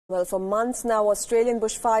Well, for months now, Australian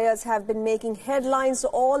bushfires have been making headlines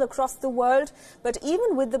all across the world. But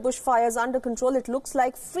even with the bushfires under control, it looks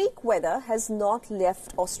like freak weather has not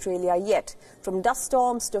left Australia yet. From dust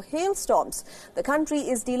storms to hailstorms, the country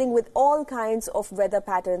is dealing with all kinds of weather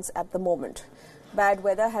patterns at the moment. Bad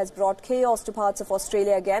weather has brought chaos to parts of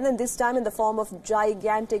Australia again, and this time in the form of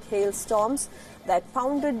gigantic hailstorms that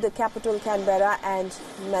pounded the capital Canberra and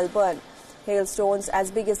Melbourne. Hailstones as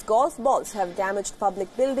big as golf balls have damaged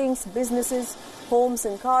public buildings, businesses, homes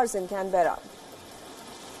and cars in Canberra.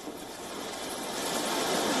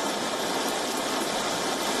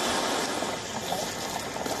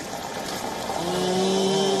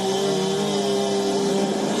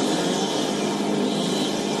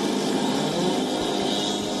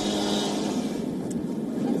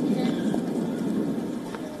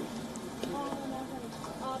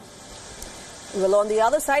 Well, on the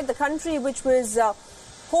other side, the country which was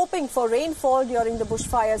hoping for rainfall during the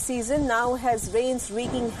bushfire season now has rains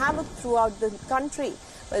wreaking havoc throughout the country.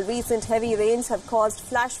 Well, recent heavy rains have caused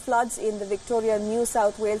flash floods in the Victoria, New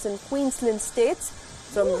South Wales and Queensland states.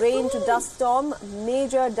 From rain to dust storm,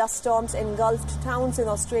 major dust storms engulfed towns in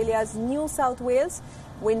Australia's New South Wales.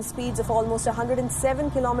 Wind speeds of almost 107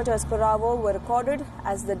 kilometers per hour were recorded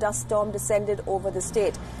as the dust storm descended over the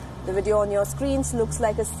state. The video on your screens looks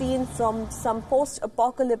like a scene from some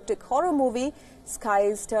post-apocalyptic horror movie.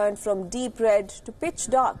 Skies turned from deep red to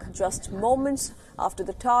pitch dark just moments after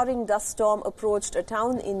the towering dust storm approached a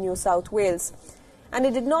town in New South Wales. And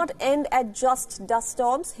it did not end at just dust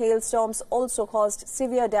storms. Hailstorms also caused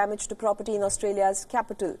severe damage to property in Australia's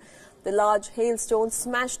capital. The large hailstones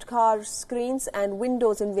smashed car screens and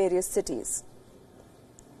windows in various cities.